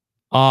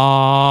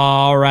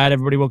All right,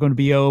 everybody, welcome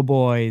to BO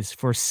Boys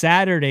for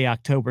Saturday,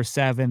 October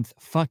 7th.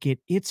 Fuck it,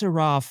 it's a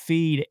raw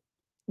feed.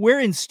 We're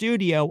in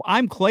studio.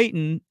 I'm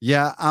Clayton.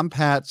 Yeah, I'm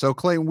Pat. So,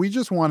 Clayton, we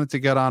just wanted to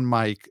get on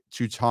mic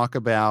to talk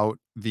about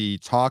the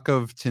talk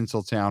of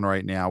Tinseltown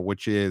right now,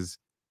 which is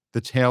the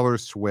Taylor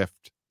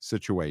Swift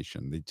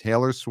situation. The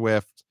Taylor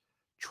Swift,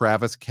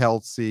 Travis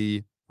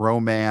Kelce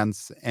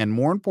romance, and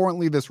more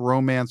importantly, this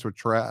romance with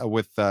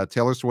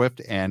Taylor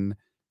Swift and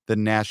the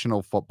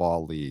National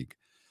Football League.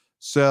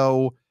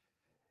 So,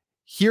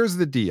 here's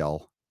the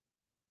deal.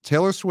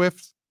 Taylor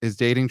Swift is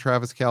dating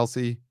Travis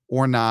Kelce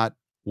or not,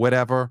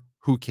 whatever,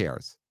 who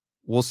cares?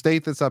 We'll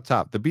state this up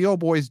top. The BO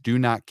Boys do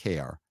not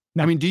care.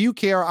 No. I mean, do you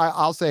care?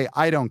 I'll say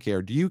I don't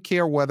care. Do you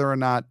care whether or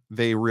not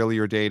they really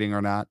are dating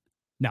or not?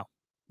 No.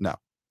 No.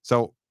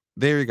 So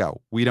there you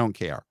go. We don't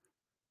care.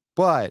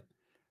 But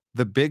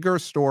the bigger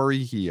story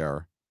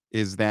here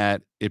is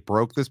that it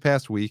broke this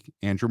past week.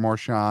 Andrew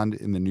Marchand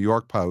in the New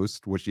York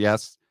Post, which,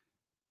 yes,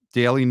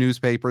 daily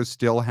newspapers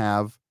still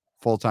have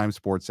full-time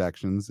sports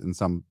sections in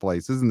some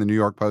places, and the New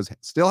York Post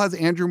still has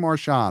Andrew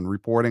Marchand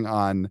reporting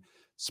on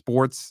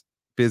sports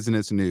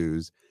business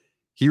news.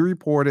 He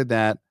reported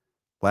that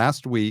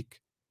last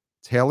week,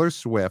 Taylor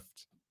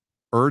Swift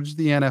urged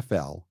the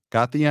NFL,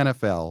 got the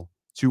NFL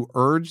to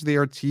urge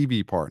their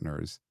TV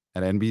partners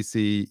at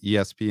NBC,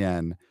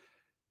 ESPN,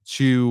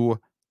 to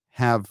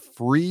have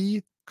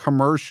free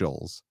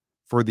commercials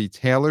for the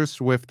Taylor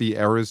Swift The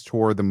Eras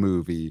Tour, the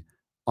movie,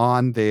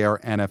 on their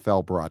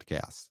NFL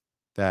broadcasts.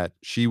 That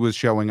she was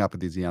showing up at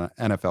these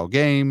NFL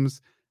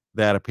games,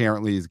 that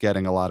apparently is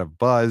getting a lot of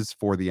buzz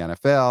for the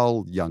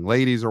NFL. Young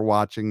ladies are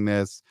watching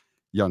this,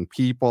 young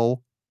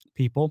people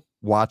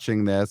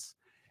watching this.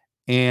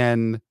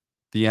 And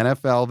the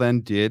NFL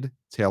then did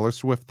Taylor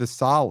Swift the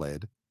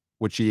solid,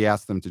 which he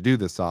asked them to do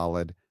the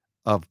solid,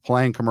 of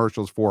playing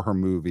commercials for her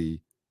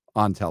movie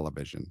on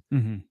television.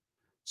 Mm-hmm.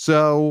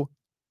 So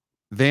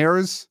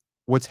there's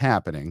what's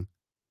happening.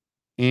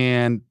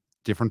 And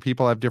different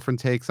people have different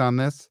takes on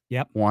this.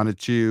 Yep. Wanted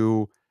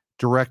to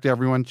direct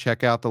everyone,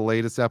 check out the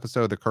latest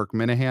episode of the Kirk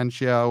Minahan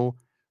Show.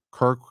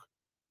 Kirk,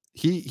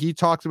 he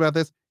talks about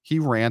this. He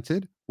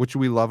ranted, which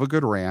we love a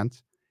good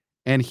rant.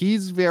 And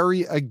he's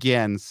very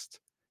against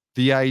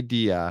the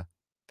idea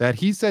that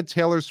he said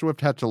Taylor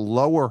Swift had to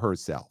lower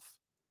herself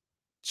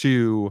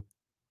to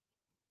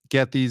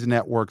get these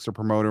networks to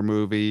promote her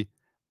movie.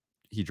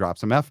 He dropped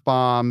some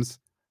F-bombs,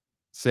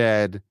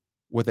 said,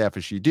 what the F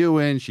is she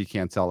doing? She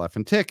can't sell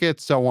effing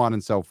tickets, so on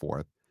and so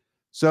forth.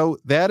 So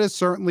that is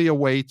certainly a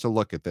way to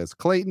look at this.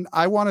 Clayton,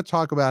 I want to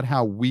talk about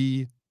how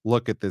we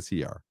look at this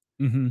here.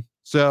 Mm-hmm.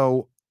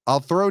 So I'll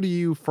throw to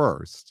you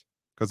first,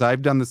 because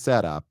I've done the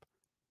setup.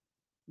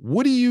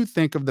 What do you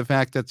think of the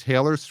fact that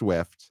Taylor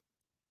Swift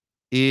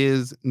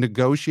is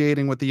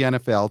negotiating with the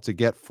NFL to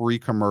get free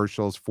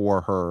commercials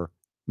for her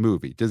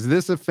movie? Does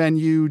this offend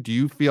you? Do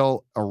you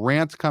feel a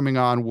rant coming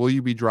on? Will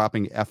you be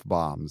dropping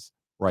F-bombs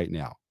right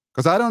now?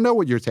 Because I don't know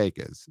what your take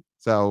is.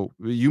 So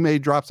you may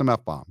drop some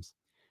F-bombs.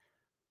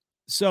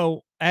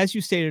 So, as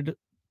you stated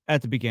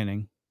at the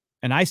beginning,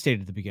 and I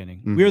stated at the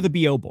beginning, we're the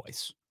BO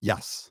Boys.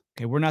 Yes.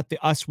 Okay, we're not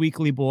the Us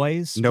Weekly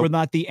Boys. Nope. We're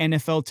not the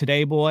NFL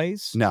Today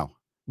Boys. No.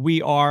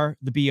 We are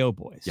the BO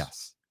Boys.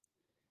 Yes.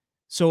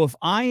 So if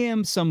I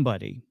am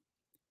somebody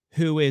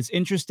who is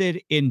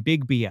interested in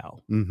Big BO,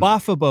 Mm-hmm.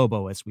 Bafa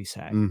Bobo, as we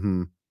say,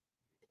 Mm-hmm.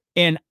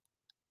 and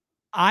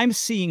I'm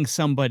seeing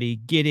somebody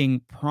getting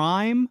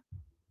prime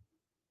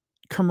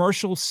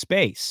commercial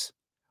space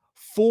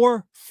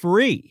for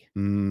free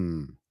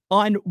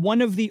on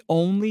one of the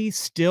only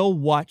still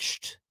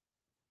watched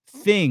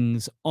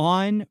things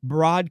on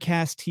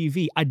broadcast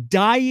TV, a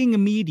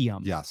dying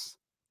medium. Yes.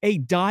 A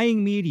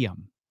dying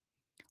medium.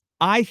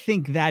 I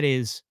think that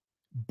is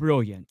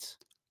brilliant.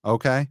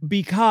 Okay.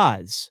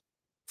 Because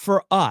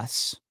for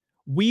us,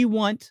 we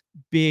want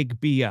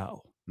Big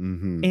BO.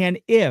 Mm-hmm. And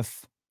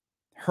if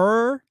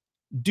her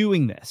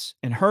doing this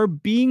and her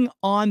being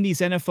on these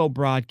NFL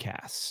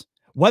broadcasts,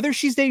 whether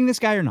she's dating this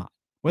guy or not,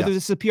 whether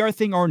this is a PR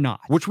thing or not.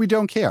 Which we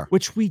don't care.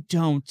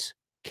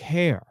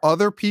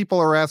 Other people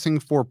are asking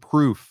for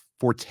proof,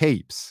 for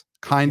tapes,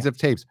 kinds of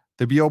tapes.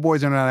 The BO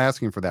Boys are not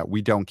asking for that.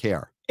 We don't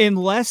care.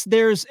 Unless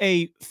there's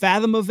a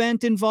Fathom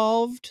event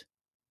involved,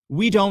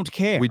 we don't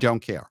care. We don't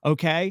care.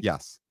 Okay?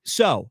 Yes.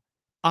 So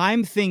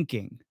I'm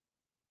thinking,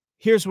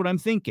 here's what I'm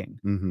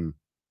thinking. Mm-hmm.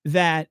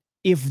 That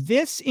if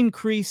this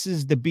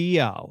increases the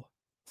BO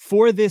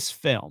for this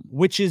film,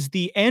 which is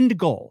the end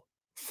goal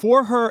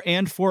for her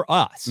and for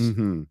us,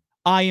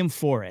 I am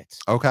for it.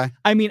 Okay.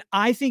 I mean,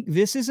 I think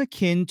this is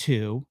akin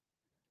to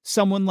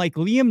someone like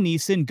Liam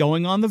Neeson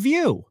going on The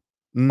View.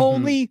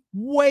 Only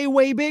way,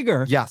 way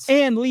bigger. Yes.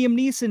 And Liam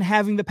Neeson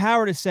having the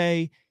power to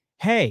say,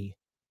 hey,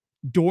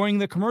 during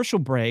the commercial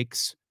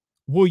breaks,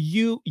 will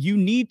you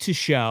need to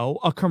show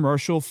a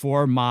commercial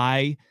for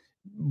my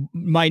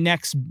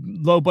next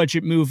low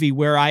budget movie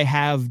where I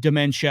have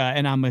dementia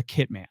and I'm a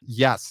hitman.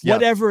 Yes.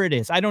 Whatever it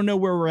is. I don't know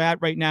where we're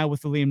at right now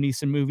with the Liam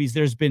Neeson movies.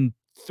 There's been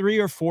 3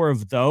 or 4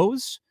 of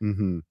those.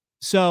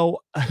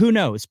 So who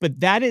knows? But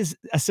that is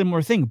a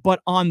similar thing,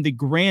 but on the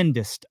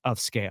grandest of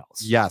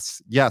scales.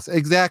 Yes, yes,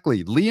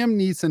 exactly. Liam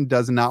Neeson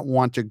does not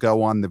want to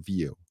go on The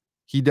View.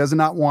 He does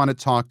not want to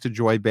talk to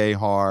Joy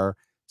Behar,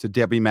 to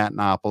Debbie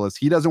Matenopoulos.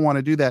 He doesn't want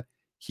to do that.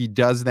 He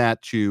does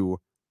that to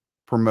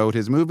promote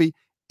his movie.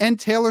 And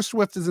Taylor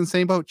Swift is in the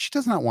same boat. She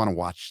does not want to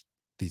watch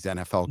these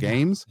NFL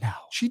games. No.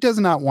 She does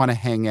not want to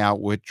hang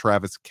out with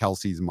Travis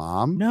Kelce's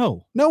mom.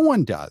 No. No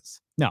one does.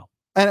 No.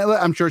 And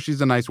I'm sure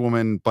she's a nice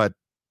woman, but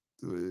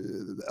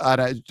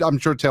I'm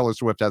sure Taylor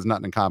Swift has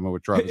nothing in common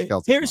with Travis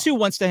Kelce. Here's who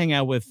wants to hang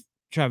out with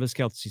Travis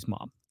Kelce's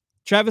mom.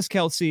 Travis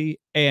Kelce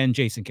and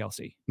Jason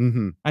Kelce.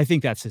 Mm-hmm. I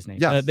think that's his name.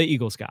 Yes. The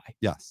Eagles guy.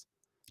 Yes.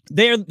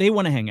 They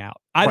want to hang out.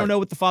 I don't know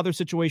what the father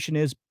situation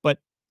is, but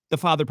the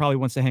father probably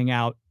wants to hang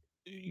out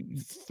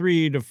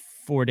 3 to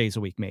 4 days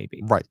a week,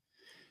 maybe. Right.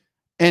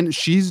 And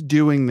she's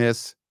doing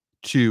this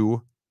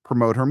to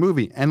promote her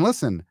movie. And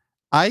listen,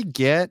 I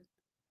get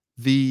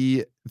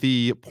the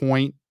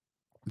point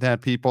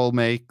that people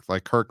make,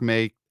 like Kirk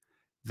make,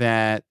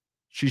 that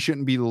she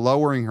shouldn't be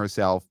lowering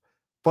herself,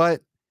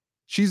 but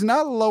she's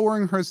not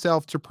lowering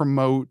herself to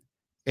promote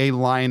a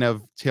line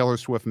of Taylor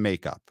Swift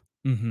makeup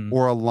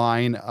or a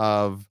line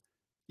of,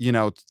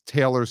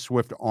 Taylor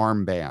Swift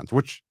armbands,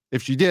 which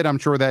if she did, I'm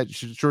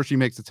sure she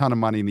makes a ton of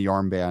money in the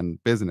armband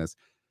business.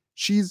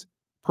 She's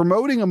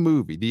promoting a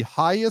movie, the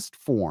highest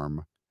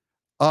form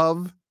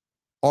of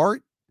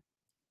art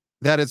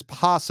that is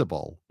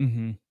possible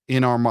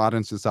in our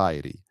modern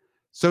society.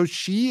 So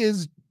she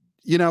is,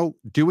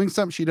 doing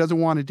something she doesn't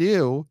want to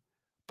do,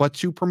 but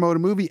to promote a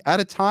movie at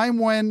a time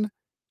when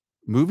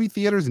movie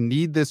theaters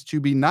need this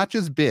to be not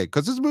just big,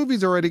 because this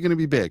movie's already going to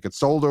be big. It's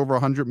sold over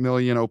 100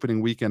 million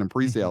opening weekend and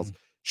pre-sales.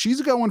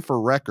 She's going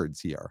for records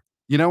here.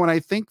 And I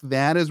think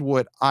that is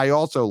what I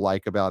also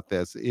like about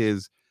this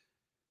is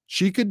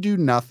she could do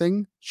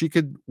nothing. She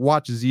could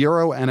watch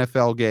 0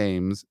 NFL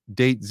games,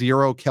 date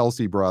 0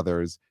 Kelce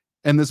brothers,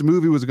 and this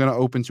movie was going to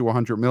open to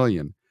 100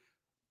 million.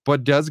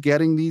 But does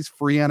getting these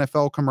free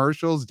NFL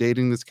commercials,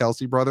 dating this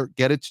Kelce brother,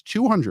 get it to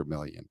 200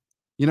 million?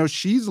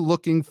 She's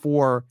looking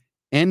for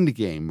end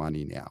game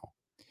money now.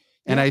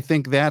 And I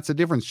think that's a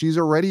difference. She's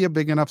already a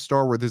big enough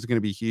star where this is going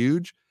to be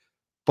huge.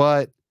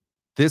 But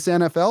this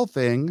NFL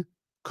thing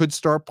could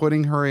start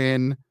putting her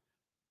in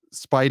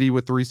Spidey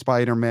with 3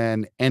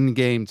 Spider-Men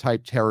endgame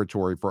type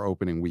territory for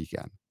opening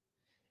weekend.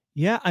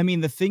 Yeah, I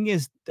mean, the thing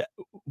is that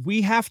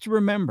we have to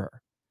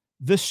remember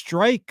the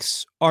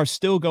strikes are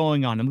still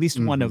going on, at least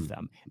one of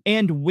them.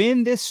 And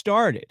when this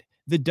started,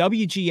 the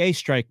WGA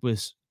strike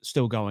was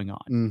still going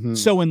on.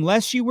 So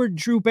unless you were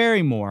Drew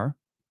Barrymore,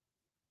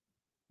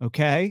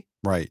 okay,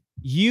 right,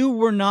 you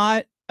were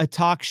not a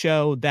talk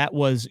show that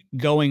was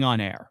going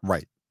on air.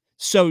 Right.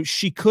 So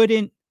she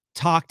couldn't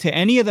talk to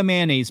any of the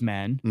Mayonnaise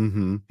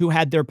Men who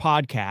had their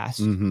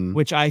podcast,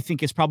 which I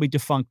think is probably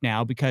defunct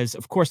now because,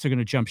 of course, they're going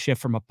to jump ship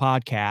from a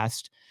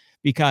podcast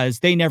because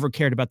they never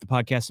cared about the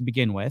podcast to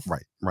begin with.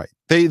 Right, right.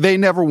 They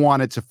never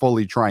wanted to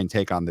fully try and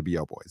take on the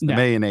B.O. Boys. The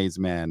Mayonnaise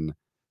Men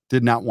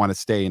did not want to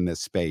stay in this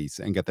space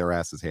and get their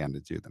asses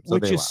handed to them. So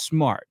which is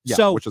smart. Yeah,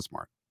 so, which is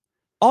smart.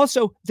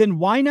 Also, then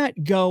why not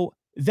go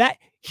that?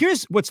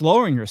 Here's what's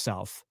lowering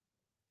yourself.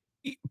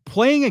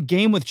 Playing a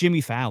game with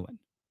Jimmy Fallon.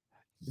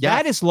 Yes.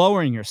 That is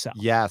lowering yourself.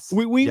 Yes.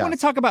 We want to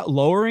talk about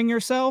lowering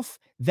yourself.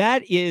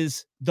 That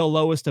is the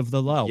lowest of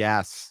the low.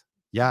 Yes.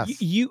 Yes.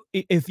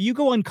 If you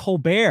go on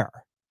Colbert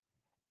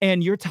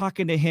and you're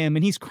talking to him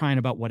and he's crying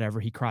about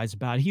whatever he cries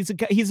about, he's a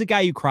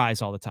guy who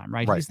cries all the time,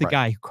 right? He's the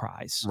guy who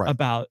cries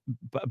about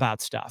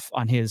stuff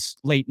on his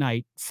late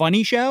night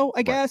funny show,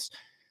 I guess.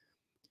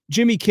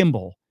 Jimmy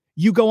Kimmel,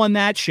 you go on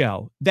that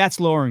show, that's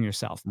lowering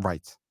yourself.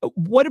 Right.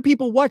 What do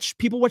people watch?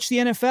 People watch the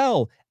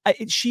NFL.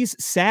 She's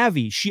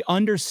savvy. She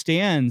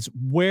understands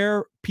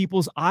where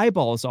people's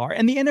eyeballs are.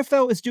 And the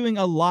NFL is doing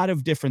a lot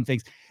of different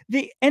things.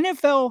 The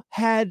NFL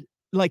had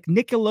like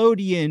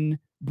Nickelodeon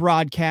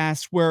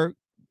broadcasts where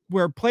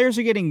players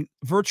are getting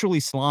virtually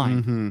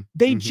slimed.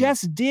 They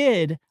just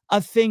did a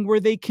thing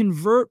where they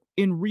convert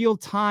in real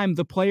time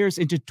the players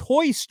into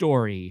Toy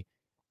Story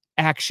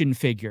action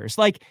figures.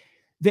 Like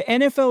the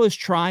NFL is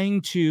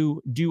trying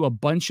to do a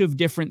bunch of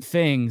different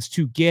things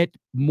to get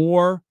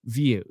more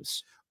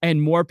views and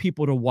more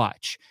people to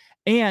watch.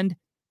 And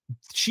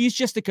she's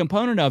just a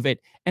component of it.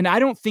 And I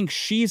don't think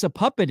she's a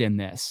puppet in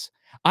this.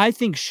 I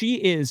think she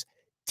is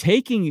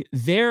taking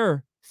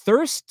their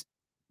thirstiness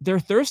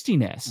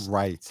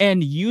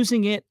and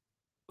using it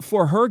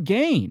for her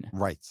gain.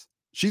 Right.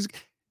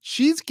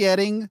 She's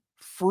getting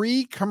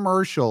free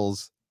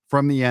commercials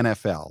from the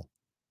NFL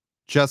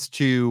just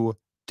to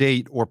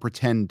date or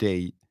pretend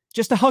date.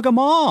 Just to hug a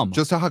mom.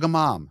 Just to hug a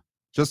mom.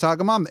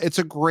 It's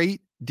a great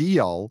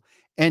deal.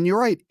 And you're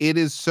right. It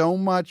is so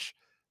much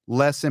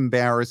less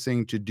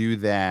embarrassing to do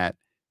that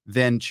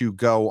than to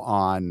go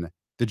on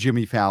the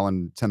Jimmy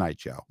Fallon Tonight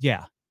Show.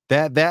 Yeah.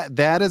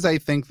 That is, I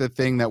think, the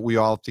thing that we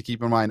all have to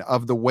keep in mind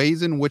of the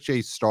ways in which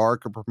a star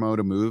could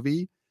promote a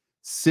movie.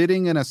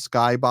 Sitting in a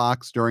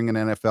skybox during an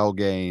NFL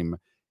game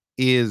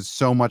is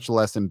so much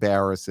less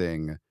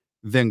embarrassing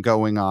than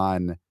going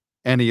on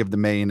any of the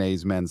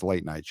Mayonnaise Men's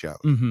late night shows.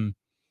 Mm-hmm.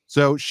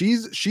 So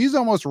she's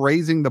almost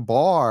raising the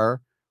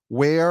bar,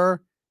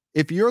 where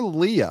if you're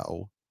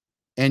Leo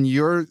and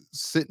you're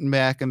sitting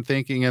back and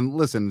thinking, and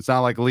listen, it's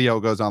not like Leo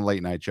goes on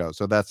late night shows,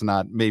 so that's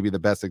not maybe the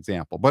best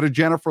example, but a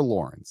Jennifer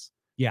Lawrence.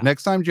 Yeah.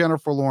 Next time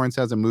Jennifer Lawrence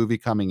has a movie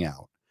coming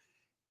out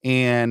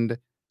and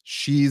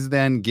she's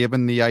then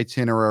given the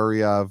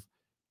itinerary of,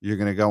 you're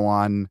going to go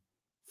on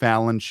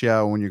Fallon's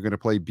show and you're going to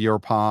play beer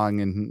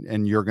pong,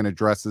 and you're going to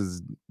dress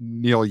as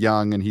Neil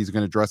Young and he's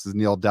going to dress as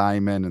Neil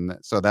Diamond, and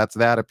so that's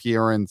that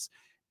appearance.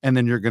 And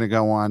then you're going to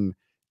go on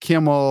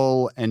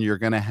Kimmel and you're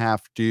going to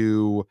have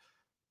to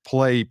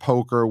play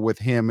poker with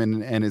him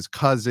and his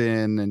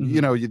cousin, and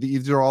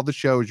these are all the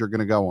shows you're going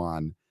to go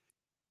on.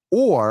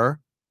 Or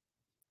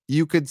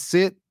you could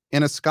sit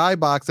in a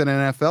skybox at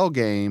an NFL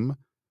game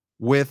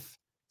with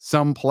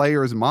some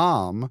player's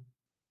mom.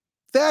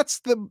 That's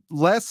the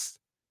less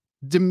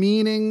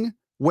demeaning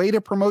way to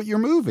promote your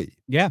movie.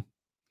 Yeah.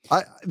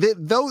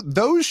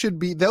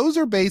 Those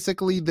are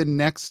basically the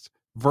next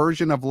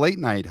version of late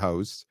night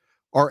hosts,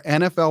 are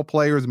NFL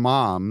players'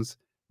 moms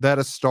that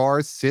a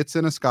star sits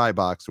in a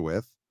skybox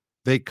with.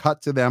 They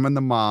cut to them and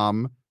the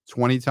mom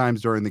 20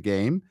 times during the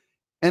game,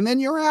 and then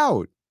you're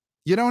out.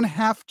 You don't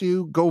have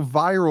to go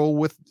viral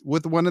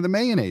with one of the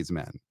Mayonnaise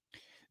Men.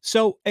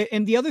 So,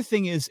 and the other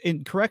thing is,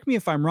 and correct me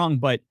if I'm wrong,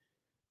 but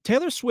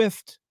Taylor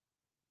Swift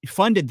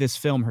funded this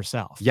film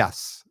herself.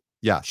 Yes.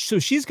 Yes. So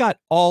she's got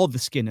all the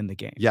skin in the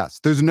game. Yes.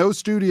 There's no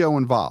studio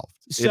involved.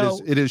 So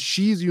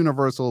she's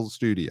Universal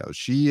Studios.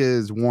 She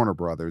is Warner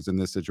Brothers in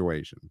this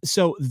situation.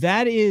 So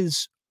that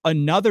is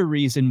another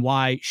reason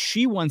why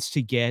she wants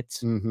to get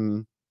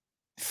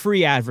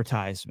free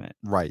advertisement.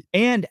 Right.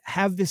 And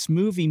have this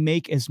movie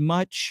make as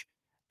much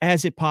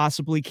as it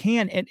possibly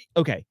can. And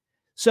okay,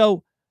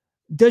 so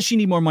does she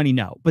need more money?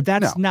 No, but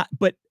that's not,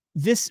 but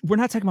we're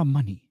not talking about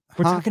money.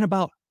 We're talking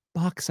about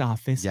box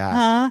office.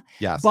 Yes.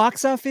 Yes.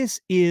 Box office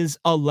is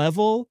a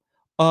level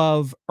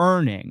of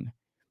earning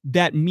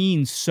that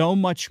means so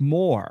much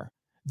more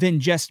than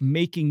just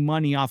making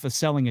money off of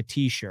selling a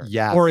t-shirt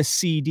or a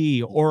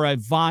CD or a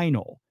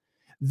vinyl.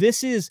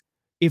 This is,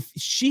 if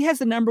she has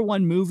the number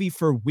one movie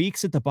for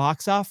weeks at the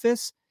box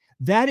office,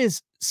 that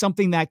is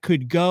something that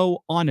could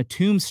go on a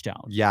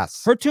tombstone.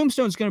 Yes. Her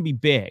tombstone is going to be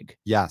big.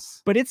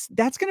 Yes. But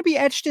that's going to be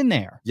etched in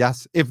there.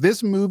 Yes. If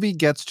this movie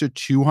gets to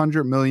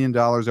 $200 million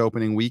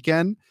opening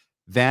weekend,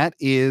 that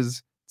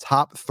is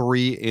top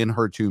 3 in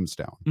her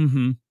tombstone.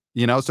 Mm-hmm.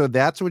 So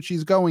that's what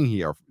she's going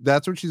here.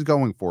 That's what she's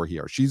going for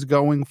here. She's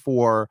going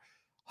for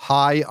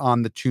high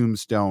on the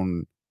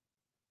tombstone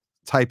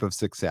type of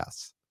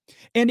success.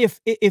 And if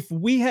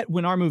we had,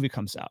 when our movie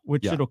comes out,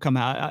 which it'll come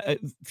out a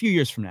few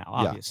years from now,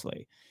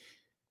 obviously,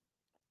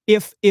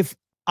 if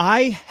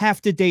I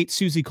have to date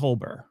Susie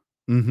Colbert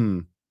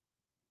and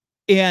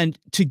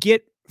to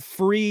get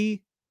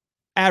free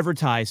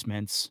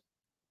advertisements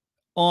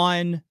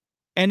on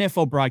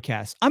NFL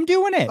broadcasts, I'm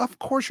doing it. Of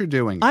course you're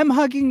doing it. I'm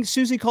hugging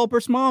Susie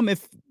Colbert's mom,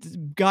 if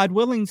God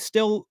willing,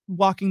 still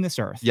walking this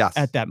earth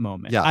at that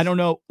moment. Yes. I don't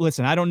know.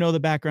 Listen, I don't know the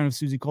background of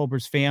Susie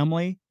Colbert's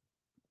family,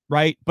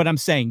 right? But I'm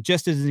saying,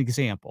 just as an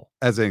example.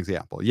 As an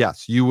example,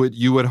 yes, you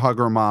would hug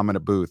her mom in a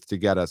booth to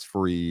get us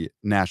free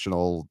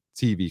national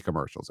TV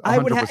commercials.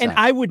 100%.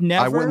 I would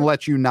never. I wouldn't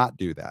let you not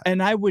do that.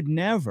 And I would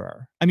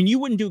never. I mean, you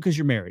wouldn't do it because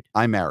you're married.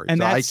 I'm married, and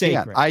so that's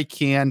sacred. I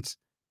can't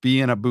be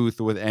in a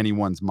booth with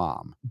anyone's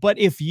mom. But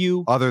if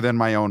you, other than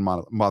my own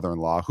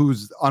mother-in-law,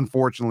 who's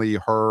unfortunately,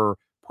 her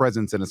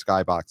presence in a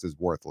skybox is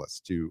worthless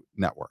to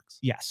networks.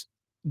 Yes.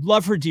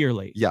 Love her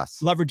dearly.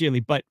 Yes. Love her dearly,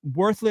 but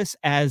worthless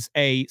as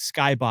a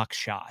skybox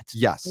shot.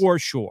 Yes. For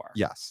sure.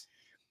 Yes.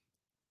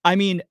 I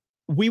mean,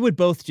 we would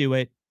both do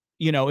it,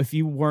 if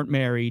you weren't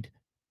married.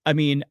 I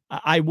mean,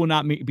 I will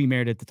not be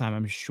married at the time,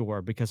 I'm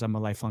sure, because I'm a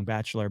lifelong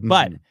bachelor.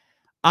 But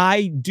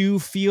I do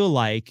feel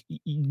like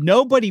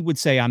nobody would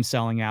say I'm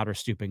selling out or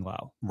stooping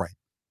low. Right.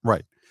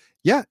 Right.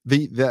 Yeah.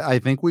 I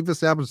think we've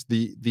established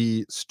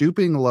the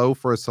stooping low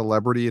for a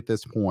celebrity at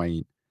this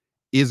point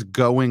is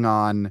going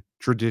on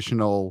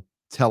traditional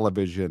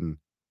television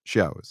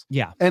shows.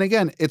 Yeah. And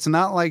again, it's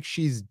not like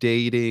she's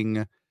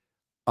dating,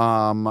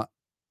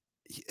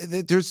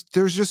 there's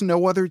just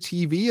no other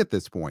TV at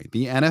this point.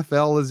 The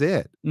NFL is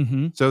it.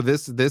 So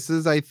this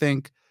is, I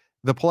think,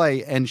 the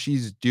play, and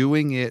she's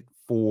doing it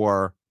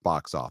for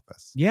box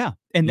office. Yeah.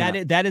 And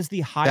that is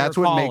the higher That's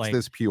what calling. makes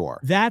this pure.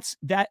 That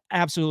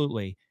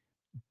absolutely.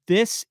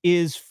 This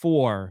is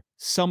for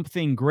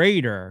something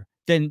greater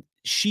than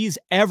she's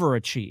ever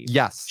achieved.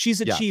 Yes. She's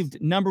achieved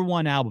number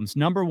one albums,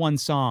 number one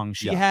songs.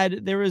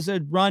 There was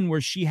a run where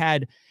she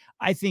had,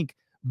 I think,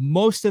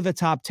 most of the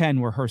top 10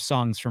 were her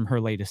songs from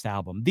her latest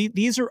album.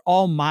 These are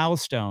all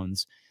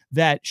milestones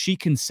that she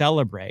can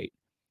celebrate,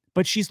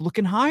 but she's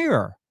looking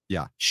higher.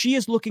 Yeah. She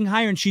is looking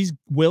higher, and she's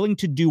willing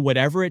to do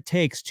whatever it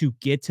takes to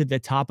get to the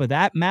top of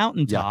that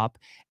mountaintop.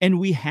 And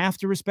we have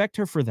to respect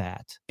her for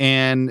that.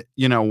 And,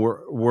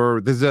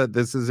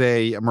 this is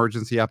a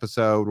emergency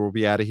episode. We'll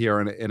be out of here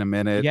in a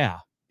minute. Yeah.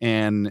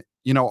 And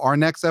our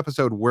next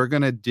episode, we're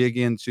going to dig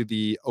into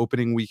the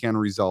opening weekend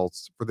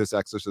results for this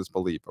Exorcist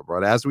Believer.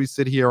 But as we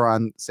sit here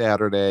on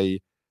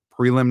Saturday,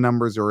 prelim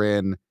numbers are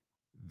in.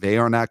 They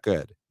are not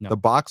good. No. The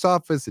box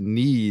office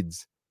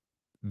needs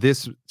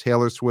this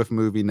Taylor Swift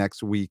movie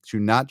next week to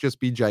not just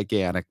be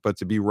gigantic, but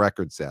to be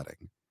record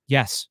setting.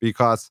 Yes.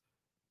 Because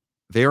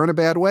they're in a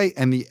bad way.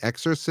 And the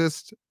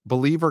Exorcist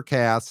Believer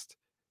cast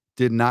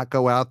did not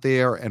go out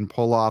there and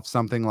pull off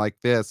something like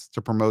this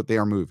to promote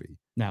their movie.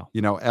 No.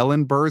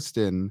 Ellen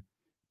Burstyn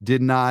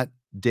did not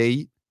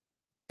date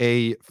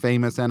a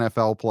famous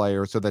NFL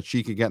player so that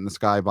she could get in the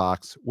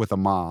skybox with a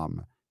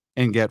mom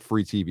and get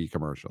free TV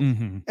commercials.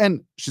 Mm-hmm.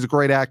 And she's a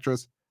great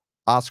actress,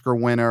 Oscar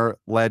winner,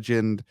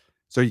 legend.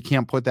 So you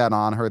can't put that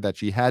on her that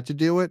she had to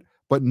do it,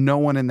 but no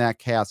one in that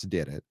cast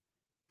did it.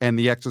 And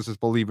the Exorcist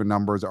Believer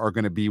numbers are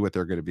going to be what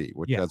they're going to be,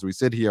 which as we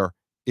sit here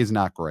is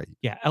not great.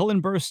 Yeah.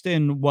 Ellen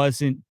Burstyn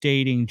wasn't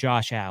dating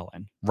Josh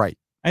Allen. Right.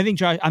 I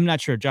think I'm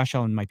not sure. Josh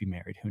Allen might be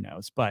married. Who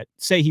knows? But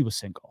say he was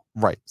single.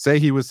 Right. Say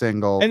he was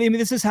single. And I mean,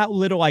 this is how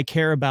little I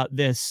care about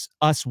this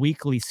Us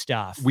Weekly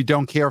stuff. We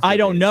don't care. I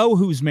don't know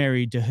who's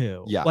married to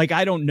who. Yeah. Like,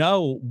 I don't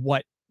know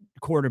what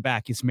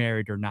quarterback is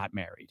married or not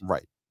married.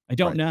 Right. I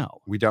don't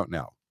know. We don't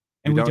know.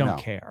 And we don't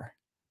care.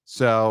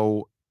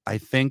 So I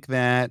think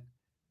that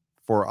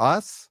for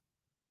us,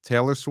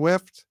 Taylor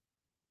Swift,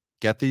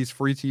 get these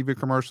free TV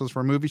commercials for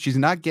a movie. She's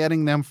not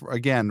getting them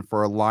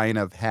for a line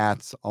of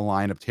hats, a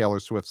line of Taylor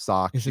Swift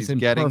socks. She's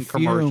getting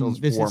perfume. Commercials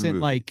this for isn't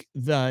movies. Like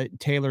the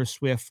Taylor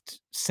Swift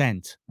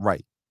scent.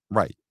 Right.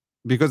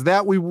 Because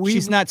that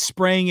she's not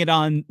spraying it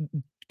on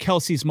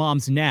Kelsey's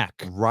mom's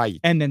neck.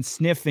 Right. And then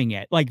sniffing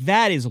it. Like,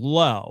 that is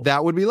low.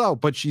 That would be low,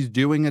 but she's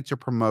doing it to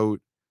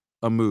promote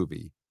a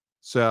movie.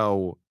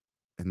 So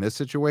in this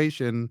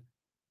situation,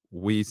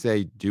 we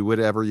say, do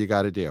whatever you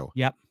got to do.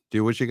 Yep.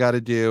 Do what you got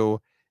to do.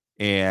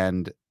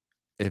 And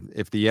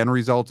if the end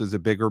result is a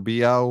bigger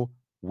BO,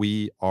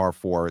 we are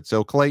for it.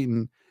 So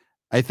Clayton,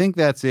 I think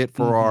that's it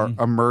for our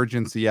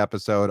emergency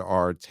episode,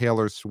 our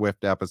Taylor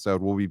Swift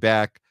episode. We'll be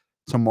back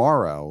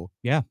tomorrow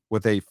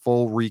with a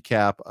full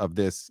recap of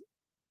this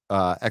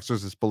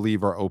Exorcist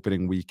Believer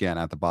opening weekend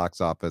at the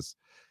box office.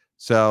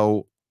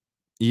 So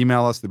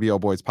email us, the BO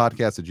Boys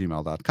Podcast at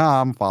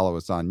gmail.com. Follow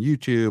us on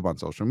YouTube, on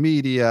social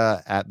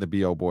media, at the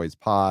BO Boys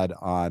Pod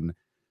on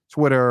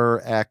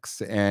Twitter,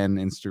 X, and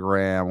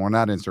Instagram. Well,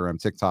 not Instagram,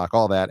 TikTok,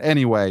 all that.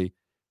 Anyway,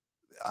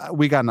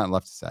 we got nothing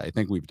left to say. I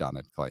think we've done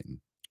it,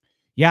 Clayton.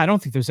 Yeah, I don't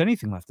think there's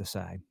anything left to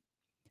say.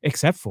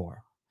 Except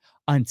for,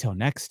 until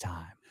next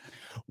time,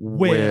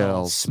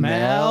 we'll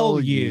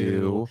smell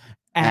you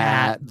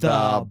at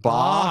the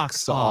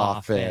box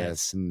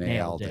office.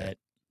 Nailed it.